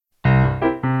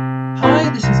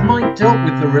Hi, this is Mike Dilk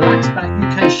with the Relax Back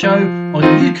UK show on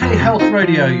UK Health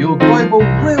Radio, your global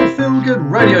real feel-good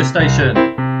radio station.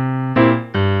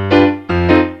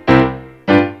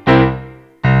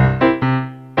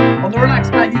 On the Relax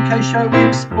Back UK show, we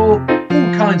explore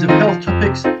all kinds of health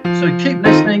topics, so keep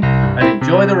listening and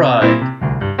enjoy the ride.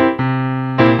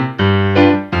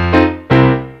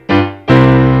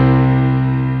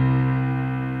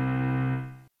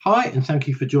 Hi, and thank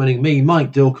you for joining me,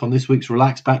 Mike Dilk, on this week's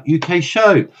Relax Back UK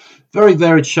show. Very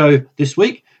varied show this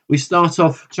week. We start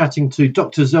off chatting to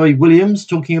Dr. Zoe Williams,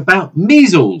 talking about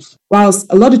measles. Whilst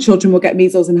a lot of children will get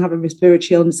measles and have a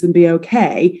respiratory illness and be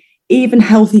okay, even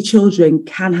healthy children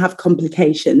can have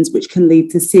complications, which can lead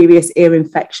to serious ear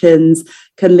infections,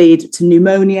 can lead to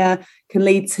pneumonia, can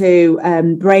lead to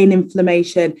brain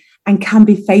inflammation, and can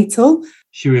be fatal.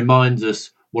 She reminds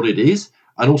us what it is,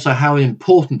 and also how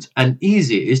important and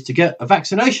easy it is to get a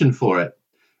vaccination for it.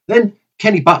 Then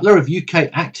Kenny Butler of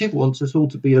UK Active wants us all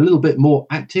to be a little bit more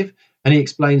active, and he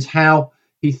explains how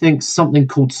he thinks something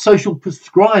called social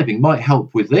prescribing might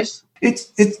help with this.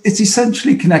 It's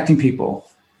essentially connecting people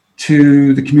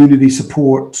to the community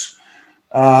support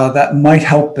that might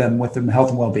help them with their health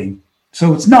and well-being.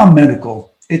 So it's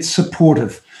non-medical, it's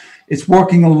supportive, it's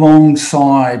working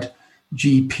alongside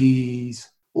GPs.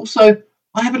 Also,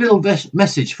 I have a little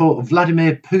message for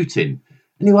Vladimir Putin.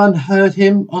 Anyone heard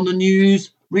him on the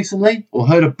news recently, or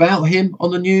heard about him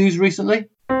on the news recently?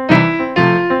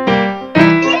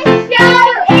 This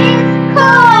show is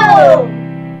cool!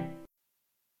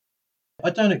 I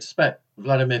don't expect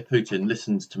Vladimir Putin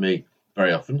listens to me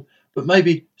very often, but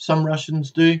maybe some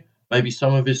Russians do, maybe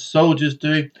some of his soldiers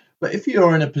do. But if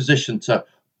you're in a position to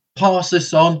pass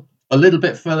this on a little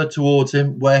bit further towards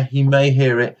him where he may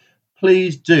hear it,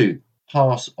 please do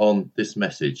pass on this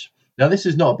message. Now, this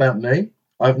is not about me.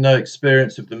 I have no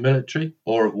experience of the military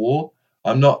or of war.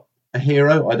 I'm not a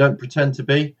hero. I don't pretend to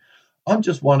be. I'm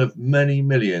just one of many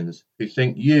millions who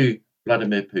think you,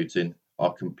 Vladimir Putin,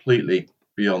 are completely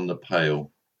beyond the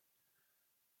pale.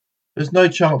 There's no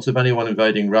chance of anyone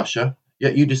invading Russia,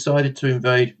 yet you decided to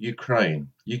invade Ukraine.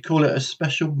 You call it a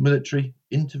special military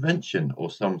intervention or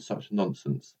some such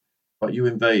nonsense, but you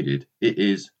invaded. It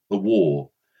is a war.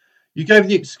 You gave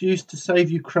the excuse to save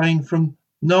Ukraine from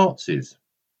Nazis.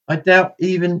 I doubt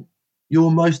even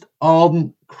your most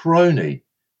ardent crony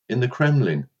in the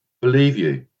Kremlin believe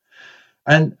you.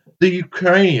 And the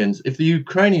Ukrainians, if the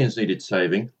Ukrainians needed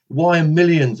saving, why are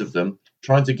millions of them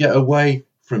trying to get away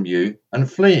from you and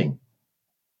fleeing?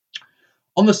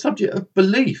 On the subject of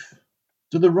belief,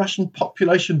 do the Russian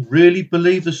population really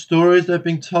believe the stories they're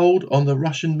being told on the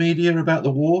Russian media about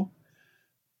the war?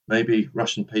 Maybe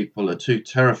Russian people are too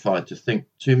terrified to think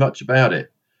too much about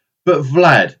it. But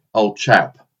Vlad, old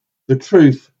chap, the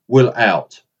truth will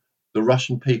out. The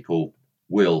Russian people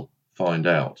will find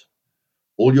out.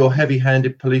 All your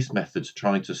heavy-handed police methods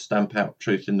trying to stamp out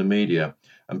truth in the media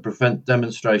and prevent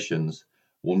demonstrations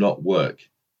will not work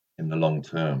in the long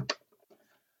term.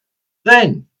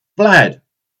 Then, Vlad,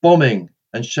 bombing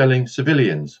and shelling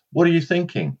civilians. What are you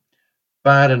thinking?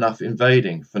 Bad enough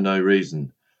invading for no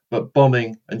reason, but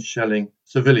bombing and shelling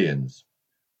civilians.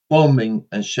 Bombing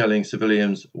and shelling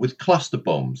civilians with cluster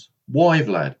bombs. Why,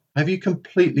 Vlad? Have you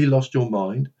completely lost your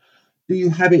mind? Do you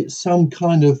habit some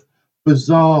kind of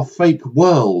bizarre fake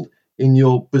world in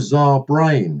your bizarre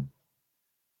brain?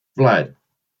 Vlad,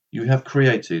 you have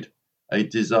created a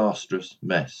disastrous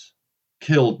mess.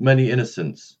 Killed many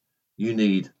innocents. You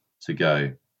need to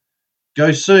go.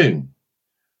 Go soon.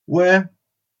 Where?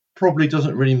 Probably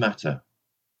doesn't really matter.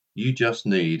 You just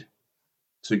need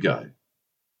to go.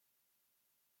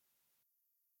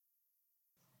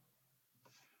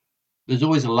 There's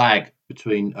always a lag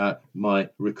between my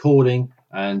recording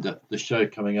and the show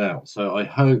coming out. So I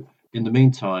hope in the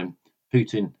meantime,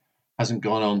 Putin hasn't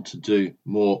gone on to do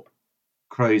more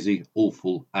crazy,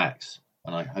 awful acts.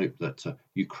 And I hope that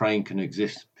Ukraine can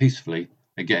exist peacefully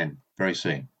again very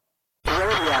soon. UK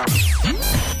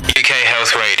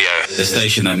Health Radio, the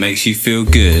station that makes you feel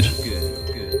good.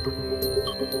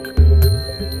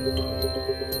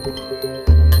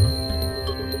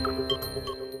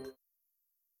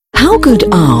 How good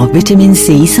are vitamin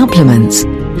C supplements?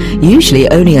 Usually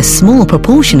only a small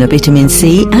proportion of vitamin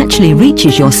C actually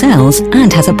reaches your cells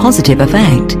and has a positive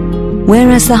effect.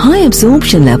 Whereas the high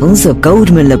absorption levels of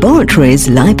Goldman Laboratories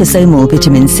liposomal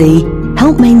vitamin C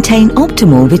help maintain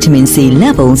optimal vitamin C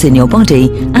levels in your body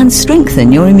and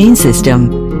strengthen your immune system.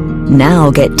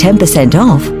 Now get 10%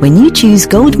 off when you choose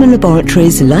Goldman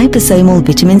Laboratories liposomal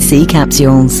vitamin C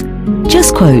capsules.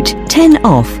 Just quote 10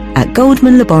 off at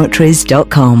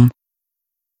goldmanlaboratories.com.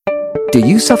 Do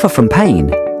you suffer from pain?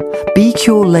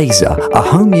 BCure Laser, a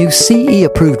home-use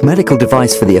CE-approved medical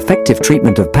device for the effective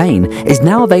treatment of pain, is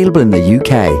now available in the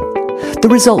UK. The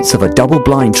results of a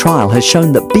double-blind trial has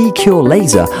shown that BCure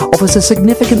Laser offers a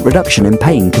significant reduction in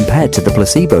pain compared to the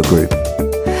placebo group.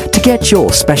 To get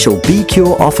your special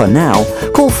BCure offer now,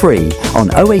 call free on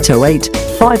 0808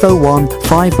 501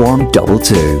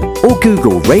 5122 or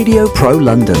Google Radio Pro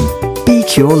London.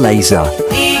 BCure Laser.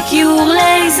 BCure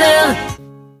Laser.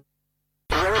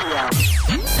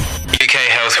 UK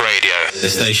Health Radio, the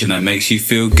station that makes you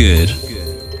feel good.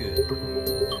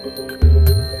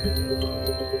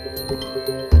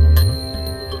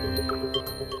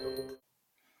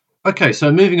 Okay,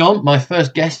 so moving on, my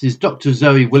first guest is Dr.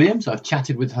 Zoe Williams. I've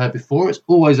chatted with her before. It's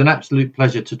always an absolute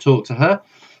pleasure to talk to her.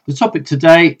 The topic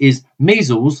today is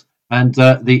measles and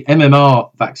the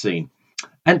MMR vaccine.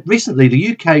 And recently,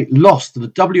 the UK lost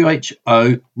the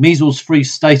WHO measles-free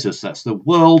status. That's the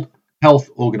World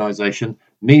Health Organization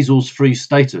measles-free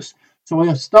status. So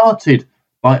I started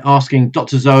by asking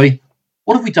Dr. Zoe,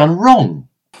 what have we done wrong?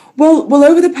 Well,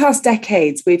 over the past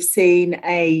decades, we've seen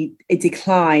a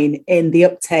decline in the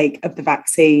uptake of the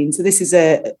vaccine. So this is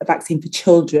a vaccine for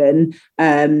children.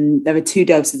 There are 2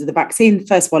 doses of the vaccine, the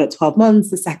first one at 12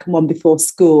 months, the second one before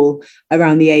school,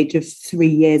 around the age of 3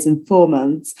 years and 4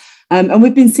 months. And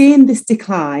we've been seeing this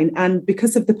decline. And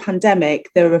because of the pandemic,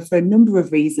 there are for a number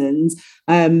of reasons.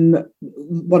 One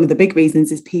of the big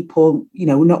reasons is people,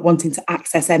 not wanting to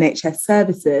access NHS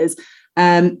services.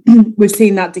 We've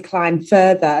seen that decline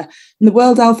further. And the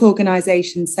World Health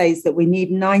Organization says that we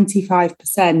need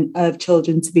 95% of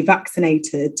children to be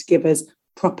vaccinated to give us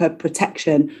proper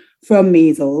protection from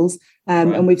measles. Right.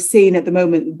 And we've seen at the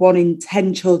moment 1 in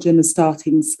 10 children are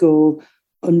starting school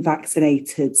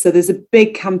unvaccinated. So there's a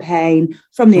big campaign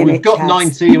from the NHS. We've got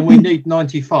 90 and we need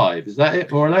 95. Is that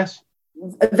it, more or less?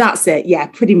 That's it. Yeah,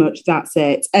 pretty much that's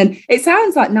it. And it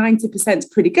sounds like 90% is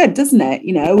pretty good, doesn't it?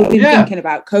 We've been thinking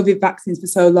about COVID vaccines for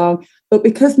so long, but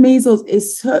because measles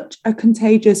is such a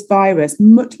contagious virus,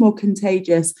 much more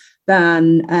contagious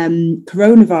than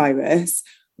coronavirus,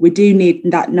 we do need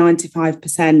that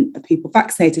 95% of people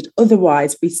vaccinated.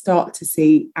 Otherwise, we start to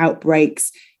see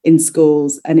outbreaks in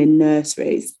schools and in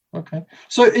nurseries. Okay.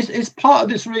 So is part of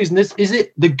this reason, is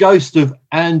it the ghost of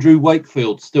Andrew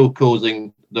Wakefield still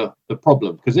causing the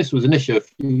problem? Because this was an issue a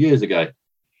few years ago.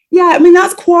 Yeah,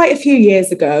 that's quite a few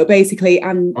years ago. Basically,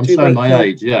 Andrew Wakefield my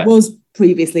age, was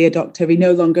previously a doctor. He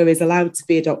no longer is allowed to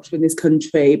be a doctor in this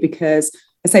country because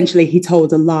essentially he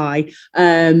told a lie,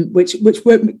 which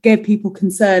gave people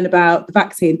concern about the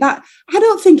vaccine. That I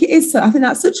don't think it is. I think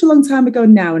that's such a long time ago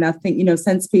now, and I think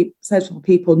sensible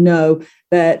people know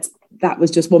that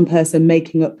was just one person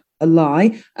making up a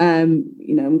lie.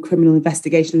 Criminal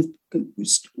investigations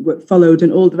followed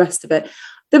and all the rest of it.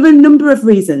 There were a number of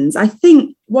reasons. I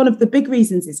think one of the big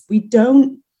reasons is we're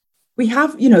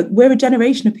a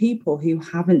generation of people who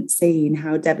haven't seen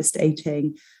how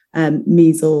devastating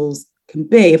measles can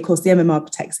be. Of course, the MMR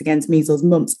protects against measles,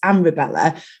 mumps and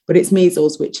rubella, but it's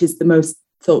measles which is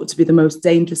thought to be the most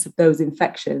dangerous of those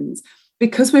infections.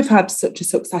 Because we've had such a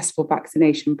successful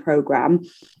vaccination programme,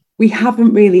 we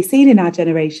haven't really seen in our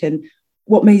generation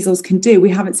what measles can do.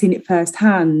 We haven't seen it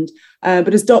firsthand.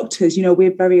 But as doctors,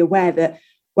 we're very aware that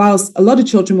whilst a lot of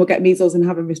children will get measles and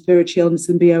have a respiratory illness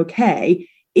and be okay,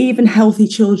 even healthy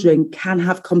children can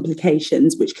have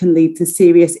complications, which can lead to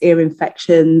serious ear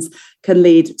infections, can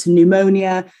lead to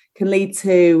pneumonia, can lead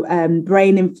to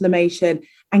brain inflammation,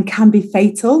 and can be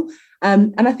fatal.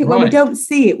 And I think when we don't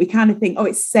see it, we kind of think, oh,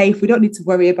 it's safe. We don't need to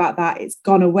worry about that. It's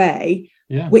gone away,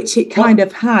 which it kind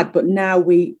of had. But now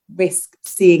we risk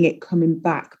seeing it coming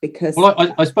back because... Well,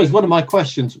 I suppose one of my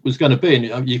questions was going to be,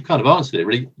 and you've kind of answered it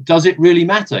really, does it really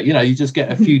matter? You just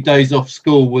get a few days off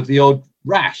school with the odd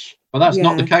rash. But that's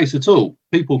not the case at all.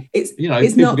 People, it's people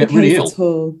not get the really case ill. At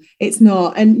all. It's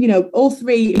not. And, all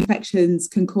 3 infections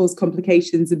can cause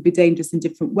complications and be dangerous in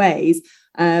different ways.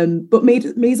 But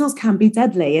measles can be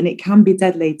deadly, and it can be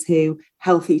deadly to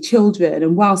healthy children.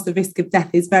 And whilst the risk of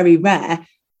death is very rare,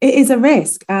 it is a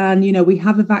risk. And, we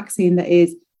have a vaccine that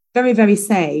is very, very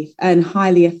safe and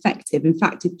highly effective. In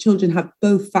fact, if children have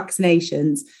both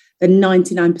vaccinations, then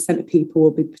 99% of people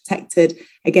will be protected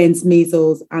against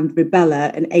measles and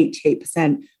rubella and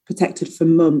 88% protected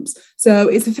from mumps. So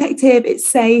it's effective, it's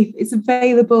safe, it's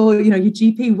available. Your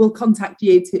GP will contact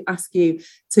you to ask you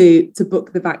to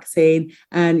book the vaccine.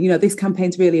 And, this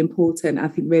campaign's really important, I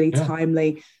think really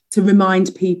timely to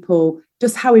remind people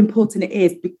just how important it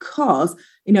is because,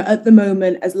 at the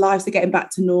moment, as lives are getting back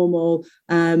to normal,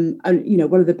 and,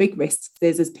 one of the big risks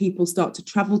is as people start to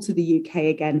travel to the UK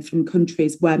again from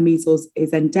countries where measles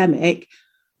is endemic,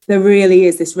 there really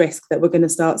is this risk that we're going to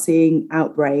start seeing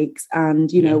outbreaks.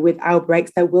 And, you know, with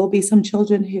outbreaks, there will be some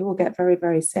children who will get very,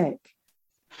 very sick.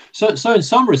 So in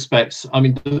some respects, I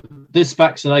mean, this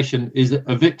vaccination is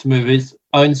a victim of its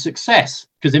own success,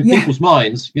 because in people's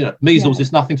minds, you know, measles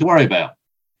is nothing to worry about.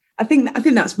 I think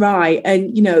that's right.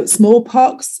 And, you know,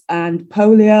 smallpox and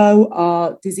polio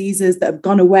are diseases that have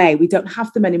gone away. We don't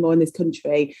have them anymore in this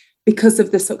country because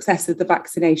of the success of the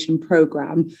vaccination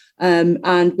programme.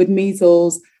 And with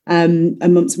measles and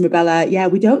mumps and rubella,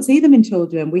 we don't see them in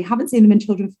children. We haven't seen them in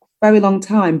children for a very long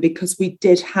time because we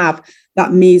did have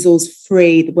that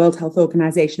measles-free, the World Health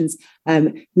Organization's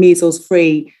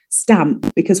measles-free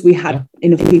stamp, because we had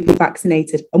enough people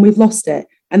vaccinated, and we've lost it.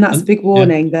 And that's a big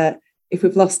warning that if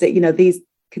we've lost it, you know, these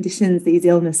conditions, these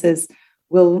illnesses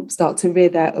will start to rear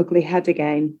their ugly head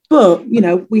again. But, you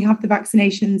know, we have the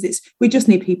vaccinations. We just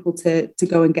need people to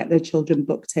go and get their children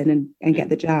booked in and get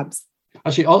the jabs.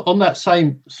 Actually, on that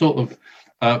same sort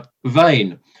of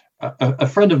vein, a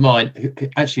friend of mine,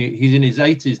 actually, he's in his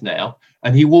 80s now,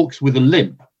 and he walks with a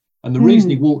limp. And the reason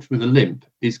he walks with a limp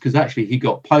is because actually he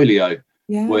got polio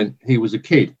when he was a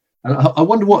kid. And I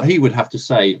wonder what he would have to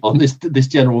say on this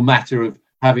general matter of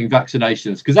having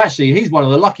vaccinations, because actually he's one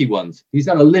of the lucky ones. He's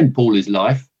had a limp all his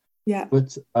life. Yeah.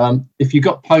 But if you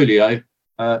got polio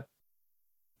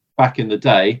back in the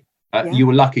day, you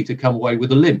were lucky to come away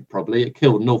with a limp. Probably it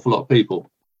killed an awful lot of people.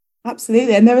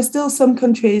 Absolutely, and there are still some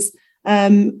countries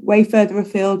way further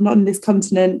afield, not in this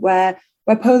continent, where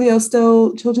children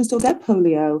still get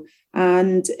polio,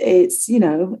 and it's, you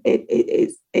know,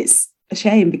 it's a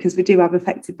shame because we do have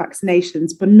effective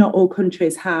vaccinations, but not all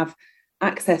countries have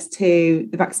access to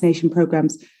the vaccination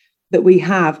programs that we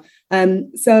have.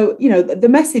 So, you know, the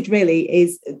message really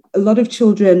is a lot of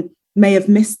children may have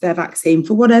missed their vaccine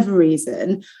for whatever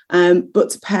reason,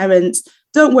 but to parents,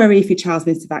 don't worry if your child's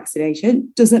missed a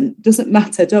vaccination. Doesn't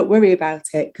matter. Don't worry about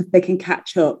it, because they can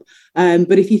catch up.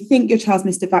 But if you think your child's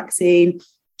missed a vaccine,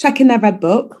 check in their red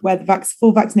book where the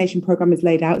full vaccination program is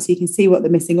laid out so you can see what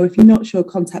they're missing. Or if you're not sure,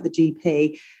 contact the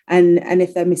GP. And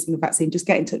if they're missing a vaccine, just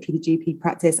get in touch with the GP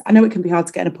practice. I know it can be hard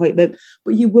to get an appointment,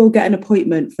 but you will get an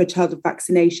appointment for a child with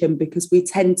vaccination, because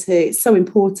it's so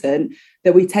important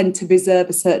that we tend to reserve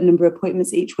a certain number of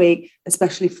appointments each week,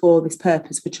 especially for this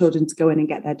purpose, for children to go in and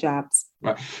get their jabs.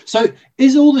 Right. So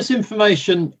is all this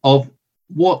information of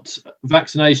what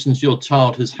vaccinations your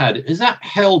child has had, is that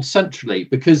held centrally?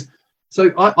 Because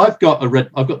I've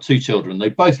got two children. They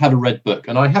both had a red book,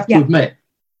 and I have to admit,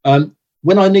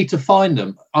 when I need to find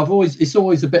them, it's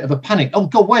always a bit of a panic. Oh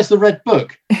God, where's the red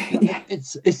book?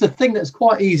 It's a thing that's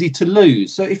quite easy to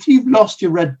lose. So if you've lost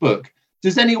your red book,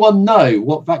 does anyone know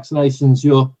what vaccinations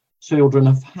your children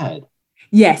have had?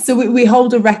 Yes, so we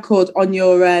hold a record on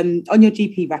your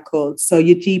GP record. So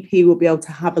your GP will be able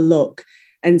to have a look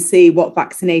and see what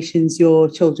vaccinations your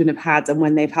children have had and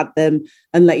when they've had them,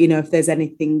 and let you know if there's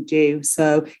anything due.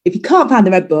 So if you can't find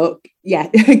the red book,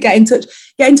 get in touch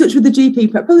with the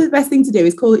GP. Probably the best thing to do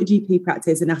is call it a GP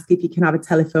practice and ask if you can have a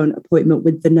telephone appointment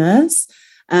with the nurse.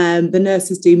 The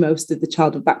nurses do most of the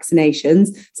childhood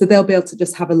vaccinations, so they'll be able to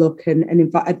just have a look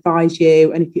and advise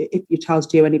you. And if your child's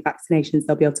due any vaccinations,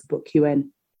 they'll be able to book you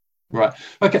in. Right.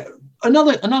 Okay.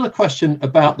 Another question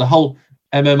about the whole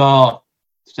MMR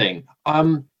thing.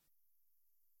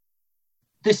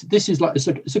 This is like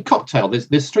it's a cocktail.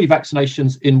 There's three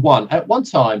vaccinations in one. At one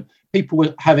time, people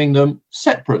were having them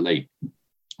separately.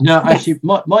 Now, actually,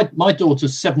 my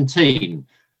daughter's 17,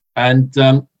 and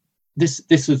this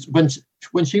is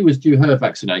when she was due her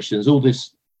vaccinations. All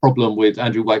this problem with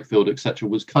Andrew Wakefield, etc.,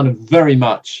 was kind of very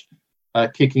much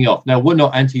kicking off. Now, we're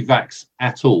not anti-vax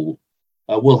at all.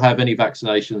 We'll have any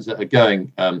vaccinations that are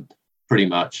going pretty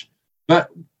much, but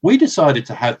we decided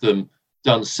to have them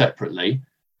done separately,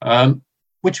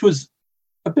 which was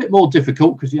a bit more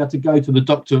difficult because you had to go to the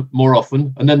doctor more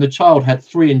often. And then the child had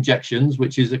 3 injections,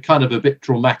 which is a kind of a bit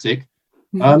traumatic.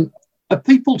 Are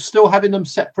people still having them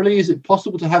separately? Is it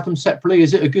possible to have them separately?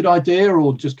 Is it a good idea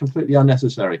or just completely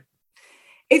unnecessary?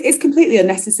 It's completely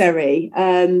unnecessary.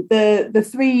 The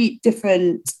 3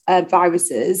 different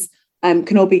viruses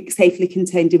can all be safely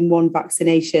contained in one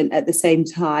vaccination at the same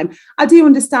time. I do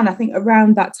understand, I think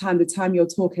around that time, the time you're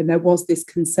talking, there was this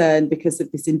concern because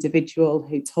of this individual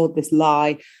who told this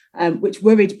lie, which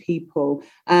worried people.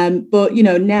 But, you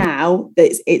know, now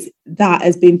that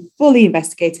has been fully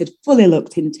investigated, fully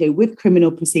looked into with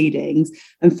criminal proceedings,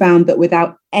 and found that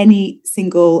without any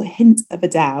single hint of a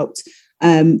doubt,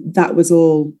 that was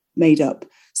all made up.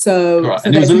 So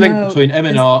and there was a link between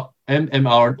MMR and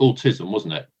autism,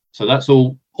 wasn't it? So that's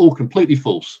all completely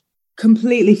false.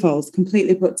 Completely false,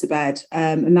 completely put to bed.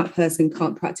 And that person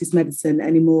can't practice medicine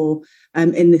anymore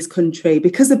in this country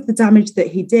because of the damage that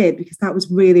he did, because that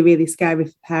was really, really scary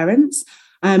for parents.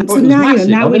 So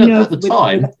now we know at the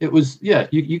time it was,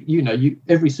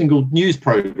 every single news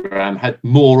program had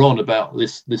more on about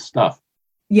this stuff.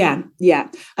 Yeah.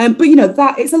 But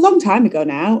that it's a long time ago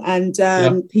now,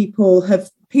 and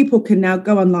people can now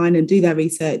go online and do their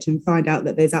research and find out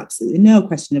that there's absolutely no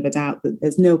question of a doubt that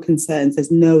there's no concerns, there's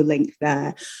no link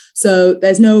there. So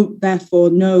there's therefore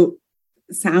no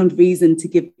sound reason to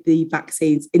give the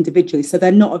vaccines individually. So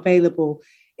they're not available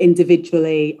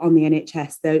individually on the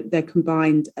NHS. They're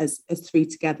combined as 3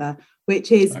 together,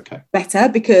 which is better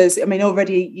because,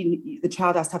 already the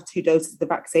child has to have 2 doses of the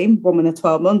vaccine, one when they're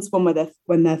 12 months, one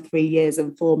when they're 3 years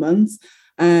and 4 months.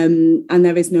 And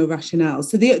there is no rationale.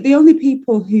 So the only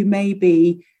people who may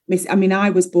be I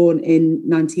was born in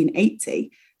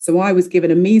 1980. So I was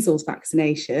given a measles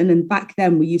vaccination. And back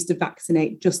then we used to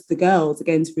vaccinate just the girls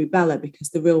against rubella, because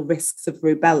the real risks of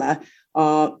rubella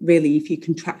are really if you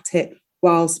contract it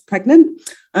whilst pregnant.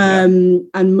 And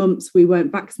mumps, we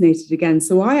weren't vaccinated again.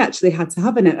 So I actually had to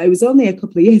have it was only a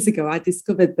couple of years ago I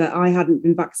discovered that I hadn't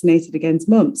been vaccinated against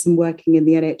mumps and working in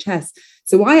the NHS.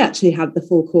 So I actually had the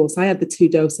full course. I had the 2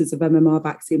 doses of MMR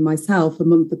vaccine myself a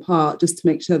month apart, just to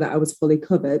make sure that I was fully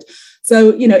covered.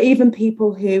 So, even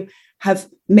people who have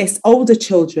missed older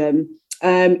children,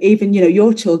 even,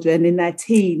 your children in their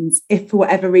teens, if for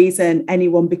whatever reason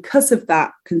anyone, because of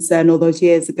that concern all those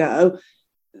years ago,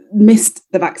 missed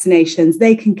the vaccinations,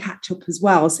 they can catch up as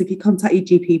well. So if you contact your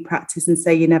GP practice and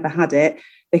say you never had it,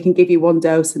 they can give you 1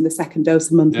 dose and the second dose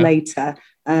a month later,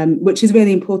 which is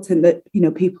really important that,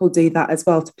 people do that as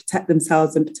well to protect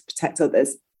themselves and to protect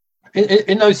others.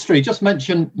 In those 3, just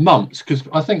mention mumps, because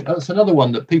I think that's another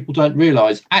one that people don't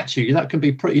realise. Actually, that can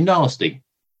be pretty nasty.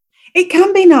 It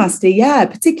can be nasty, yeah,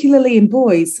 particularly in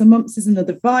boys. So mumps is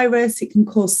another virus. It can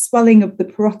cause swelling of the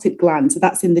parotid gland. So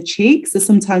that's in the cheeks. So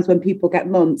sometimes when people get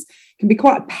mumps, it can be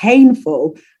quite a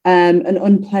painful and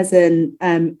unpleasant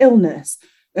illness.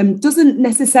 Doesn't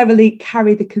necessarily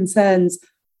carry the concerns,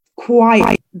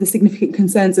 quite the significant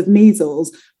concerns of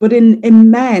measles, but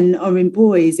in men or in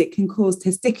boys, it can cause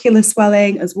testicular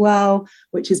swelling as well,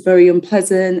 which is very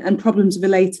unpleasant, and problems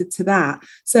related to that.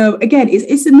 So again,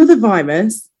 it's another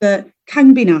virus that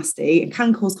can be nasty and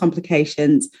can cause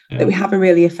complications that we have a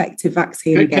really effective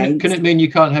vaccine against. Can it mean you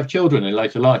can't have children in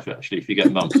later life, actually, if you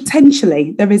get mumps?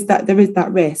 Potentially, there is that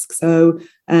risk. So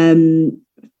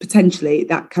potentially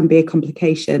that can be a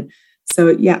complication.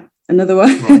 So another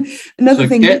one, right. Another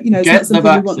thing, it's not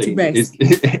something we want to risk.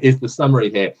 Is the summary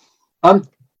here.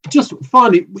 Just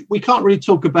finally, we can't really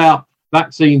talk about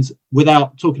vaccines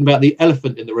without talking about the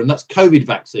elephant in the room. That's COVID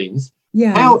vaccines.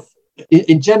 Yeah. How,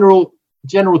 in general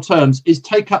terms, is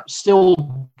take-up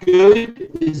still good?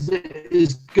 Is it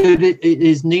as good as it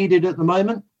is needed at the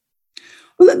moment?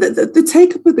 Well, the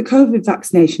take-up of the COVID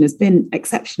vaccination has been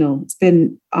exceptional.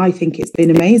 I think it's been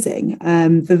amazing.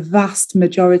 The vast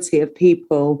majority of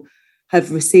people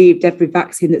have received every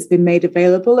vaccine that's been made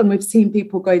available. And we've seen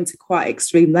people going to quite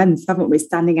extreme lengths, haven't we?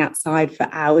 Standing outside for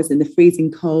hours in the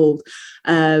freezing cold,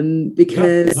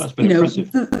 because,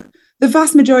 the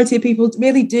vast majority of people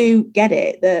really do get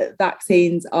it, that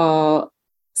vaccines are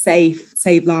safe,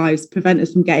 save lives, prevent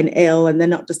us from getting ill, and they're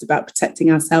not just about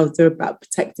protecting ourselves, they're about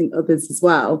protecting others as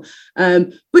well.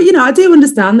 But I do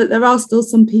understand that there are still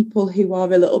some people who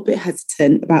are a little bit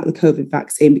hesitant about the COVID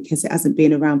vaccine because it hasn't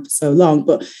been around for so long.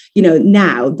 But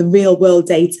now the real world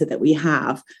data that we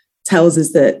have tells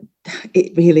us that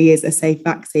it really is a safe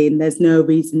vaccine. There's no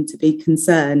reason to be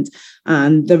concerned,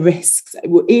 and the risks,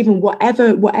 even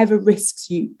whatever risks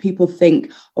people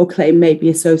think or claim may be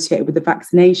associated with the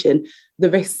vaccination,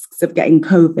 the risks of getting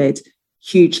COVID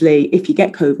hugely, if you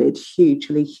get COVID,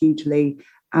 hugely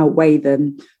outweigh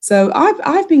them. So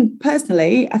I've been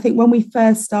personally, I think when we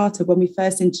first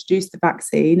introduced the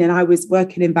vaccine, and I was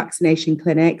working in vaccination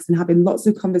clinics and having lots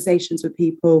of conversations with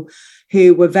people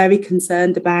who were very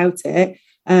concerned about it.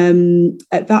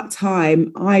 At that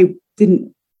time, I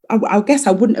guess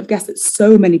I wouldn't have guessed that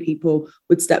so many people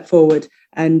would step forward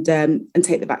and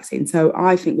take the vaccine. So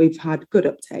I think we've had good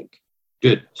uptake.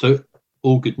 Good. So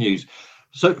all good news.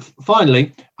 So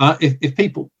finally, if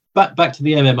people back to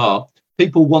the MMR,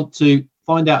 people want to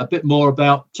find out a bit more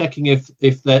about checking if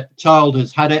their child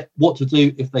has had it, what to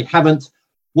do if they haven't,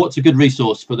 what's a good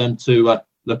resource for them to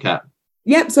look at?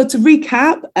 Yep. So to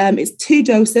recap, it's 2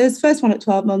 doses, first one at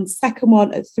 12 months, second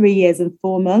one at 3 years and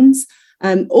 4 months.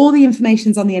 All the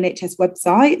information's on the NHS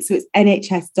website. So it's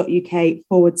nhs.uk/MMR.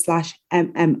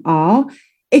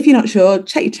 If you're not sure,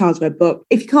 check your child's red book.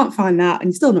 If you can't find that and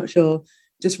you're still not sure,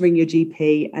 just ring your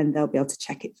GP and they'll be able to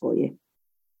check it for you.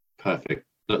 Perfect.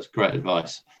 That's great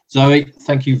advice. Zoe,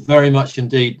 thank you very much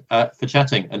indeed for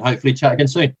chatting, and hopefully chat again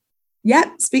soon.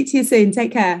 Yeah, speak to you soon.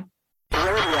 Take care.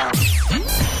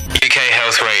 UK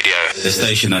Health Radio, the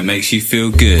station that makes you feel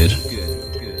good.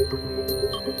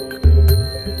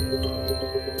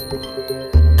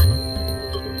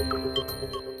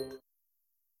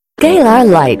 Scalar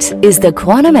light is the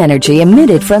quantum energy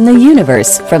emitted from the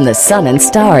universe, from the sun and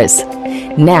stars.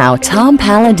 Now, Tom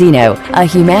Palladino, a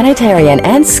humanitarian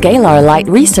and scalar light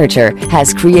researcher,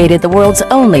 has created the world's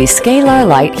only scalar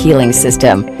light healing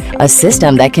system, a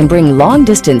system that can bring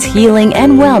long-distance healing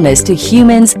and wellness to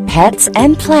humans, pets,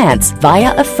 and plants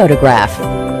via a photograph.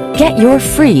 Get your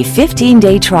free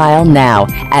 15-day trial now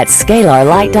at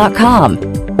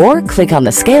scalarlight.com or click on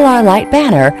the Scalar Light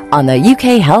banner on the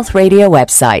UK Health Radio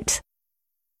website.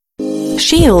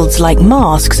 Shields like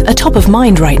masks are top of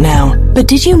mind right now. But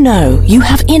did you know you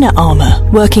have inner armor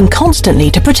working constantly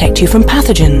to protect you from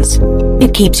pathogens?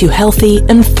 It keeps you healthy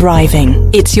and thriving.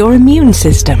 It's your immune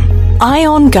system.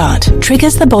 Ion Gut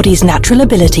triggers the body's natural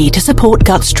ability to support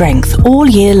gut strength all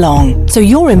year long, so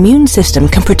your immune system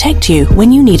can protect you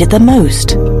when you need it the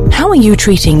most. How are you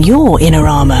treating your inner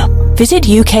armor? Visit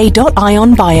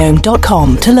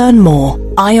uk.ionbiome.com to learn more.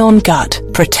 Ion Gut.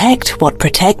 Protect what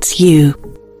protects you.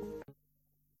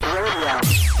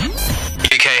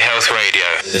 UK Health Radio,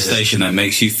 the station that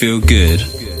makes you feel good.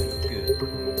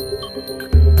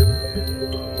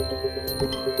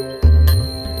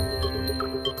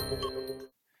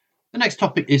 The next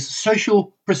topic is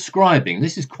social prescribing.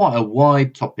 This is quite a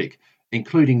wide topic,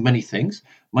 including many things.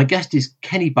 My guest is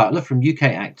Kenny Butler from UK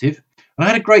Active, and I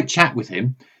had a great chat with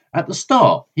him. At the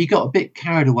start, he got a bit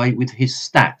carried away with his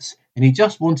stats, and he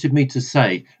just wanted me to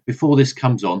say, before this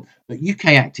comes on, that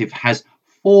UK Active has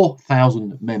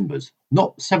 4,000 members,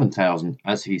 not 7,000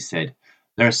 as he said.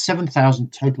 There are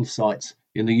 7,000 total sites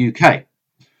in the UK.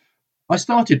 I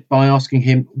started by asking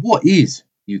him, what is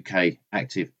UK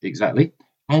Active exactly,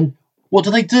 and what do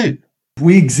they do?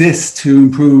 We exist to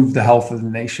improve the health of the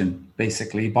nation,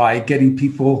 basically, by getting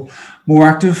people more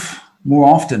active more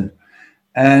often.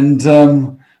 And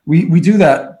we do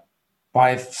that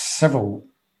by several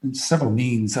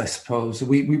means, I suppose.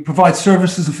 We provide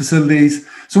services and facilities.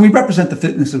 So we represent the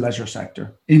fitness and leisure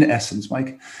sector, in essence,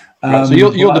 Mike. Right, so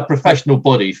you're the professional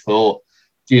body for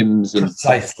gyms and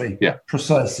precisely. Yeah,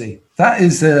 precisely. That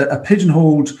is a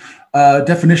pigeonholed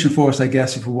definition for us, I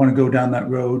guess, if we want to go down that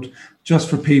road, just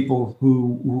for people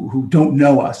who don't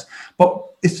know us. But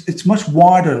it's much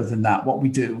wider than that. What we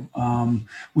do,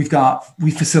 we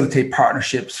facilitate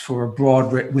partnerships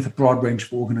with a broad range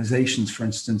of organizations, for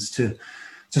instance, to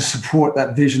support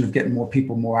that vision of getting more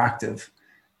people more active.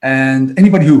 And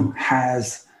anybody who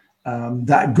has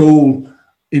that goal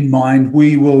in mind,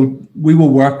 we will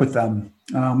work with them.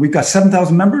 We've got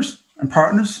 7,000 members and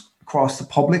partners across the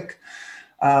public,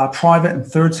 private and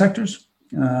third sectors.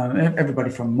 Everybody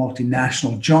from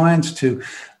multinational giants to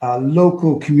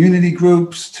local community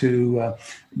groups to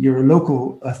your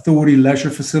local authority leisure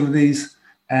facilities.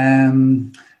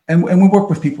 And we work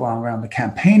with people around the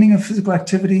campaigning of physical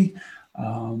activity,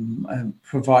 and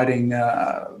providing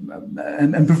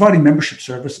membership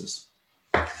services.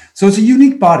 So it's a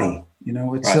unique body. You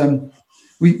know, it's right.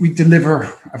 We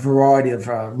deliver a variety of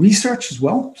research as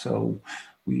well. So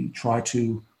we try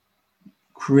to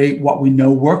create what we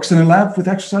know works in a lab with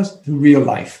exercise to real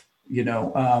life. You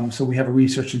know, so we have a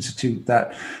research institute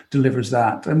that delivers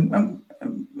that, and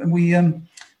we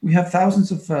have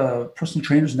thousands of personal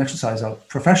trainers and exercise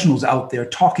professionals out there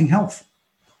talking health.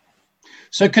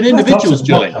 So can individuals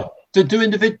join?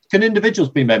 Can individuals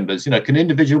be members? You know, can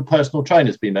individual personal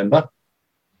trainers be member?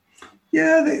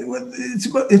 Yeah,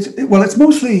 it's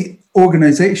mostly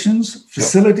organizations,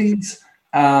 facilities,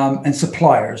 and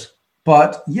suppliers.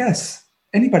 But yes,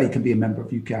 anybody can be a member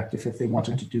of UK Active if they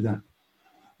wanted to do that.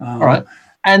 All right.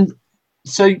 And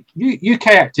so UK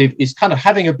Active is kind of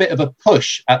having a bit of a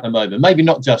push at the moment. Maybe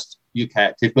not just UK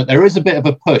Active, but there is a bit of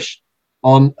a push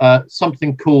on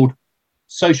something called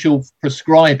social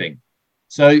prescribing.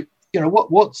 So, you know,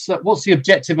 what's the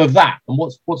objective of that, and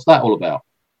what's that all about?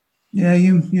 Yeah,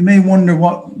 you may wonder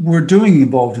what we're doing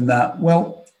involved in that.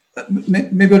 Well,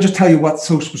 maybe I'll just tell you what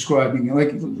social prescribing,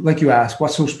 like you asked,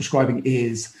 what social prescribing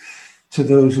is to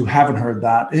those who haven't heard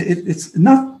that. It's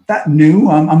not that new.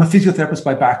 I'm a physiotherapist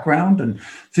by background, and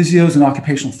physios and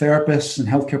occupational therapists and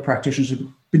healthcare practitioners have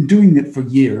been doing it for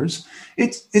years.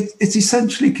 It's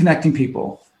essentially connecting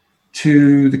people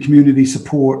to the community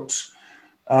support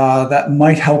that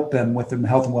might help them with their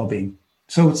health and well-being.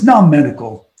 So it's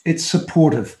non-medical, it's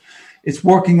supportive. It's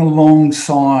working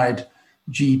alongside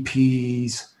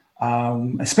GPs,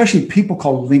 especially people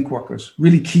called link workers,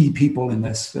 really key people in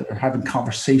this that are having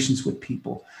conversations with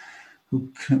people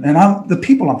the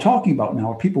people I'm talking about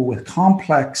now are people with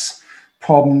complex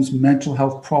problems, mental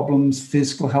health problems,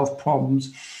 physical health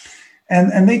problems.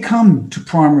 And they come to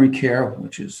primary care,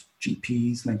 which is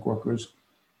GPs, link workers,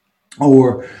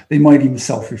 or they might even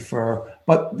self-refer,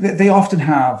 but they often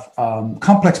have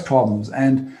complex problems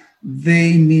and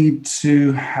they need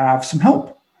to have some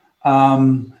help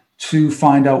to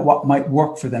find out what might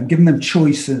work for them, giving them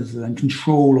choices and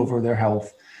control over their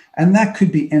health. And that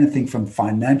could be anything from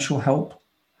financial help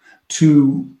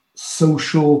to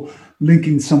social,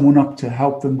 linking someone up to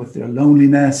help them with their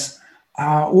loneliness,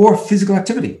 or physical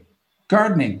activity,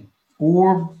 gardening,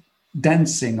 or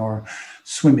dancing or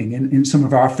swimming in some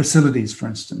of our facilities, for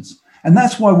instance. And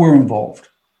that's why we're involved.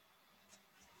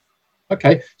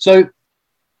 Okay, so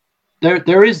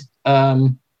there is a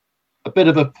bit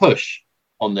of a push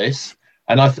on this.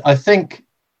 And I think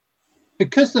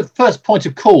because the first point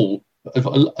of call of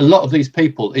a lot of these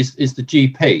people is the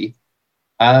GP,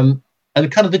 and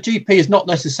kind of the GP is not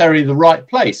necessarily the right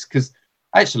place, because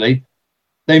actually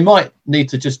they might need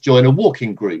to just join a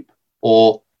walking group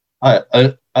or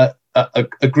a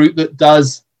group that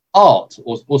does art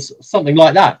or something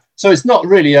like that. So it's not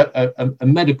really a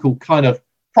medical kind of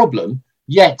problem,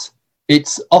 yet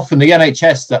it's often the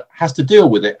NHS that has to deal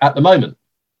with it at the moment.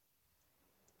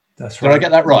 That's right. Did I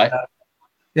get that right?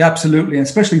 Yeah, absolutely. And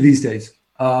especially these days,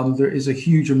 there is a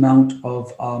huge amount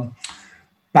of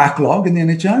backlog in the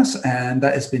NHS, and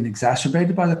that has been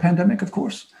exacerbated by the pandemic, of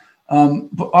course.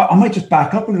 But I might just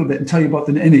back up a little bit and tell you about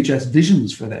the NHS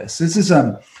visions for this. This is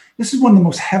one of the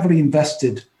most heavily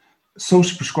invested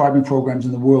social prescribing programs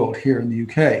in the world here in the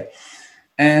UK.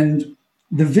 And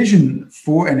the vision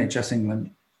for NHS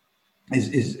England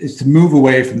is to move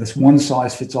away from this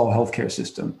one-size-fits-all healthcare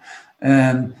system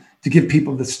and to give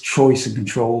people this choice and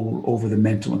control over their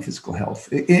mental and physical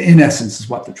health. In essence, is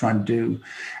what they're trying to do.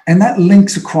 And that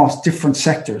links across different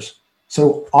sectors.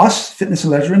 So us, fitness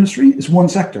and leisure industry, is one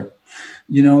sector.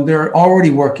 You know, they're already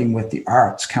working with the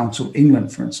Arts Council of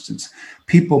England, for instance.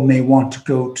 People may want to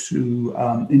go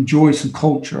to enjoy some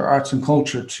culture, arts and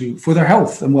culture for their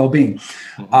health and well-being,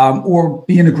 or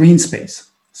be in a green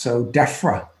space. So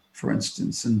DEFRA, for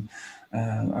instance, and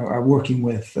are working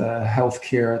with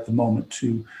healthcare at the moment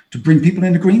to bring people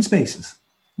into green spaces,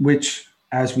 which,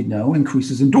 as we know,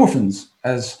 increases endorphins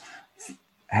as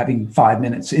having 5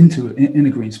 minutes in a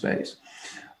green space.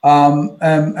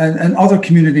 And other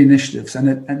community initiatives,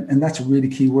 and that's a really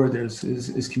key word there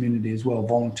is community as well,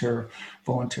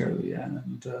 voluntarily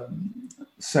and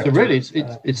sector. So really,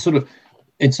 it's sort of,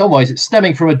 in some ways, it's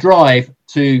stemming from a drive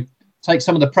to take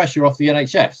some of the pressure off the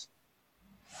NHS.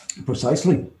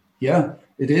 Precisely, yeah,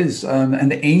 it is,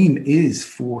 and the aim is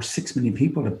for 6 million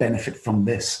people to benefit from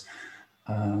this.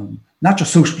 Not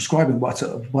just social prescribing, but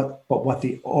what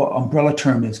the umbrella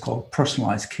term is called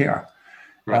personalized care.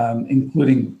 Right.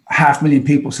 Including 500,000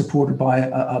 people supported by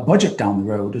a budget down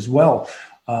the road as well.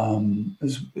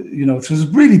 As you know, so there's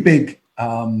really big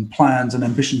plans and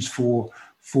ambitions for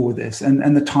this,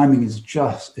 and the timing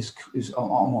is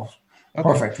almost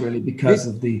perfect, really, because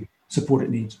of the support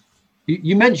it needs.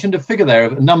 You mentioned a figure there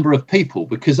of a number of people,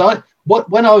 because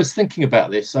when I was thinking about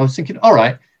this, I was thinking, all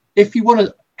right, if you want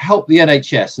to help the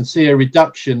NHS and see a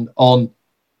reduction on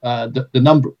the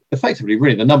number, effectively,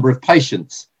 really, the number of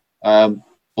patients.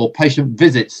 Or patient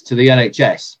visits to the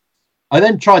NHS, I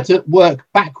then tried to work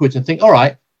backwards and think, all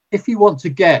right, if you want to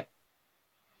get,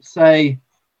 say,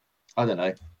 I don't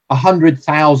know,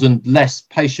 100,000 less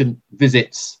patient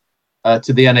visits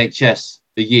to the NHS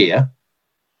a year,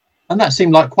 and that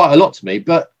seemed like quite a lot to me,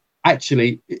 but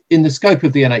actually, in the scope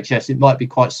of the NHS, it might be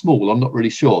quite small. I'm not really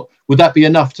sure. Would that be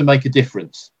enough to make a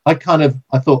difference? I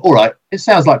thought, all right, it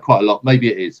sounds like quite a lot. Maybe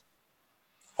it is.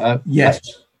 Yes.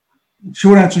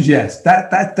 Short answer is yes.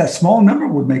 That small number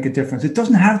would make a difference. It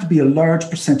doesn't have to be a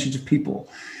large percentage of people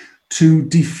to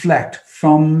deflect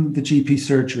from the GP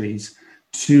surgeries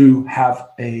to have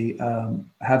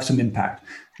some impact.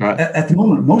 Right. At the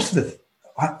moment, most of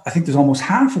I think there's almost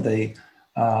half of the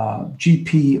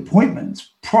GP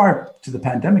appointments prior to the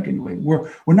pandemic anyway,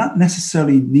 we're not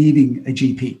necessarily needing a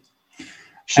GP.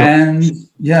 Sure. And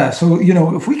yeah, so, you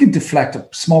know, if we can deflect a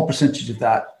small percentage of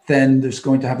that, then there's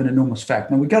going to have an enormous effect.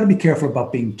 Now, we've got to be careful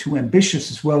about being too ambitious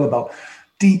as well about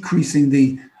decreasing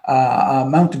the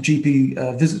amount of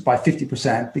GP visits by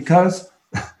 50%, because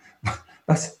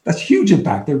that's huge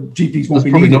impact. The GPs won't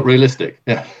be probably needed. Not realistic.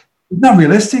 Yeah, not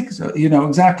realistic. So, you know,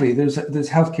 exactly. There's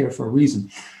healthcare for a reason.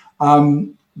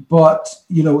 But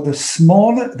you know,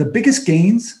 the biggest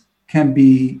gains can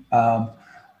be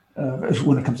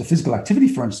when it comes to physical activity,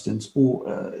 for instance,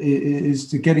 or is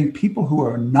to getting people who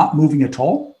are not moving at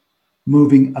all,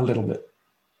 moving a little bit.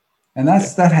 And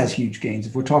that has huge gains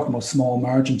if we're talking about small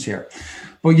margins here.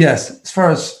 But yes, as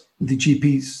far as the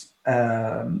GPs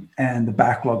and the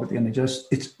backlog at the NHS,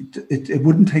 it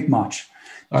wouldn't take much.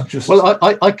 Well,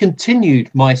 I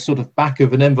continued my sort of back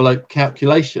of an envelope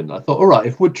calculation. I thought, all right,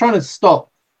 if we're trying to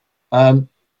stop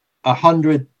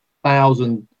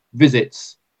 100,000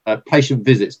 visits, patient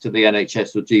visits to the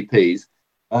NHS or GPs,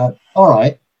 all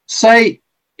right, say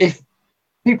if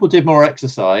people did more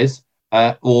exercise,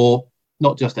 or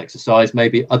not just exercise,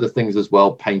 maybe other things as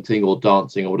well, painting or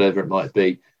dancing or whatever it might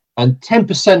be, and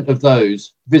 10% of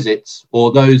those visits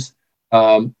or those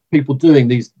people doing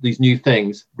these new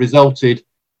things resulted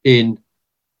in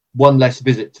one less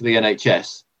visit to the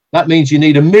NHS. That means you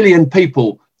need 1 million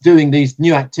people doing these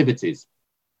new activities.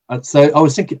 And so I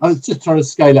was just trying to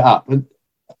scale it up, and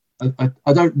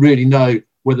I don't really know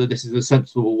whether this is a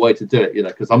sensible way to do it,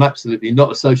 because I'm absolutely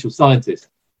not a social scientist.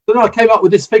 So then I came up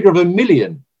with this figure of 1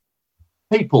 million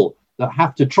people that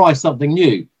have to try something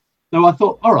new. So I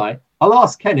thought, all right, I'll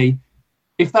ask Kenny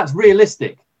if that's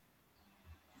realistic.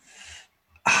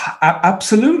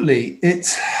 Absolutely.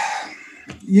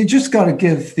 You just got to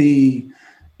give the,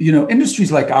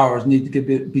 industries like ours need to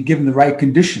be given the right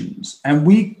conditions. And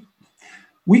we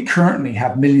currently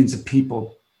have millions of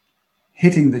people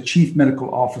hitting the chief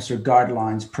medical officer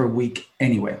guidelines per week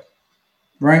anyway.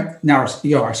 Right now,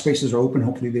 our spaces are open.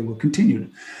 Hopefully they will continue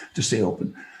to stay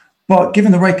open. But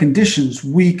given the right conditions,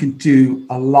 we can do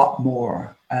a lot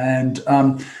more. And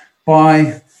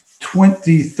by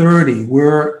 2030,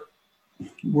 we're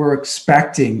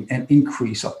expecting an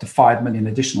increase up to 5 million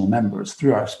additional members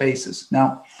through our spaces.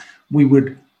 Now,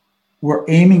 we're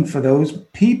aiming for those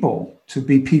people to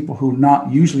be people who are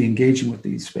not usually engaging with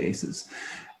these spaces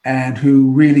and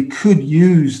who really could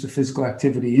use the physical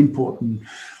activity input. And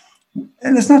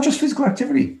it's not just physical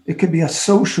activity. It could be a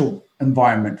social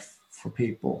environment for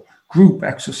people, group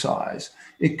exercise.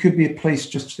 It could be a place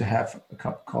just to have a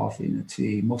cup of coffee and a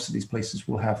tea. Most of these places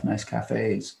will have nice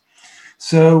cafes.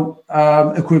 So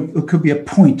it could be a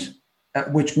point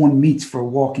at which one meets for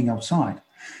walking outside.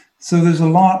 So there's a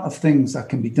lot of things that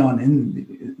can be done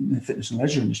in the fitness and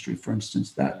leisure industry, for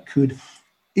instance, that could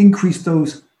increase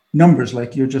those numbers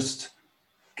like you're just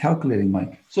calculating,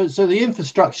 Mike. So the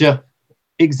infrastructure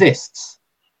exists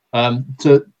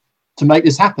to make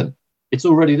this happen. It's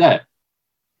already there.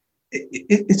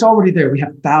 It's already there. We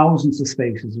have thousands of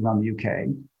spaces around the UK.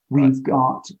 We've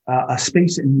got a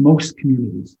space in most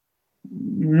communities.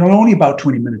 We're only about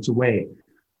 20 minutes away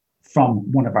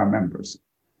from one of our members.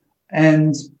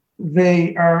 And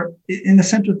they are in the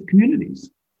center of the communities.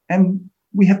 And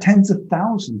we have tens of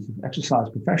thousands of exercise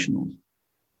professionals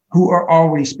who are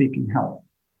already speaking health.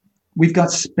 We've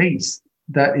got space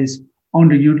that is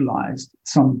underutilized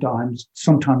sometimes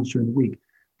during the week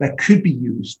that could be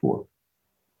used for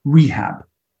rehab,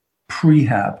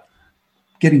 prehab,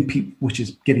 getting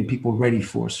people ready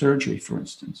for surgery, for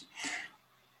instance,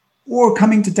 or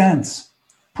coming to dance,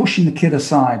 pushing the kid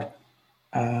aside,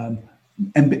 and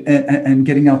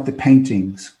getting out the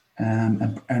paintings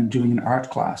and doing an art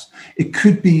class. It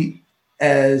could be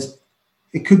as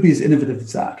innovative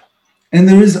as that. And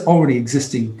there is already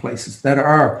existing places that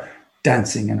are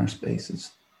dancing in our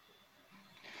spaces.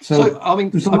 So I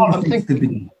mean, there's a lot of things to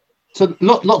be. So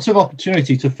lots of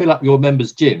opportunity to fill up your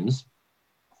members' gyms,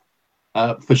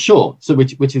 for sure. So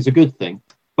which is a good thing.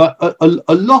 But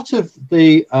a lot of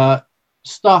the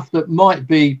stuff that might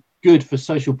be good for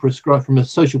from a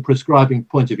social prescribing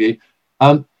point of view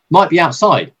might be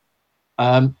outside.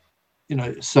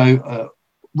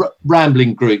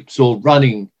 Rambling groups or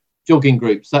running, jogging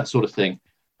groups, that sort of thing.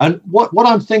 And what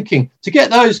I'm thinking, to get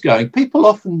those going, people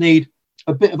often need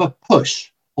a bit of a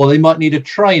push, or they might need a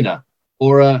trainer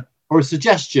or a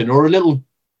suggestion or a little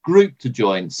group to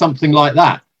join, something like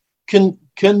that. Can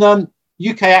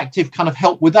UK Active kind of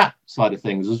help with that side of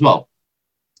things as well?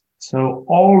 So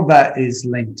all of that is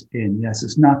linked in. Yes,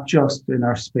 it's not just in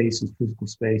our spaces, physical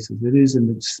spaces. It is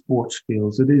in the sports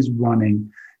fields. It is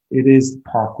running. It is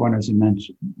park run, as you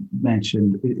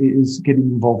mentioned. It is getting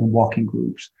involved in walking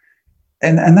groups.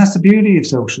 And that's the beauty of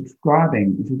social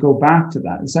prescribing. If we go back to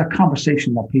that, it's that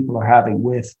conversation that people are having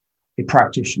with a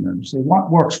practitioner and say, what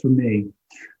works for me?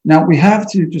 Now, we have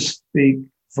to just speak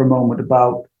for a moment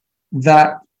about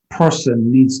that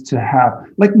person needs to have,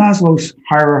 like Maslow's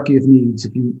hierarchy of needs.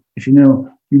 If you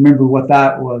remember what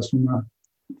that was from our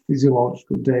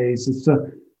physiological days, it's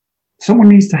someone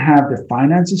needs to have their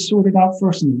finances sorted out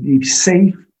first and be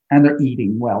safe, and they're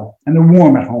eating well and they're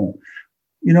warm at home.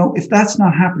 If that's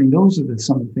not happening, those are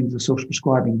some of the things that social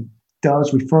prescribing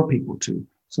does refer people to.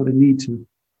 So they need to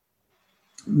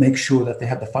make sure that they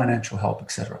have the financial help,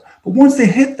 etc. But once they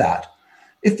hit that,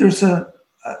 if there's an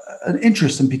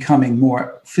interest in becoming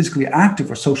more physically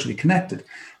active or socially connected,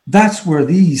 that's where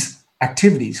these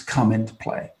activities come into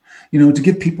play. To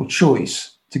give people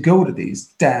choice to go to these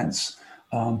dance,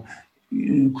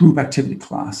 group activity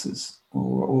classes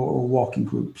or walking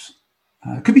groups.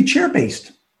 It could be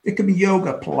chair-based. It could be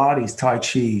yoga, Pilates, Tai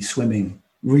Chi, swimming,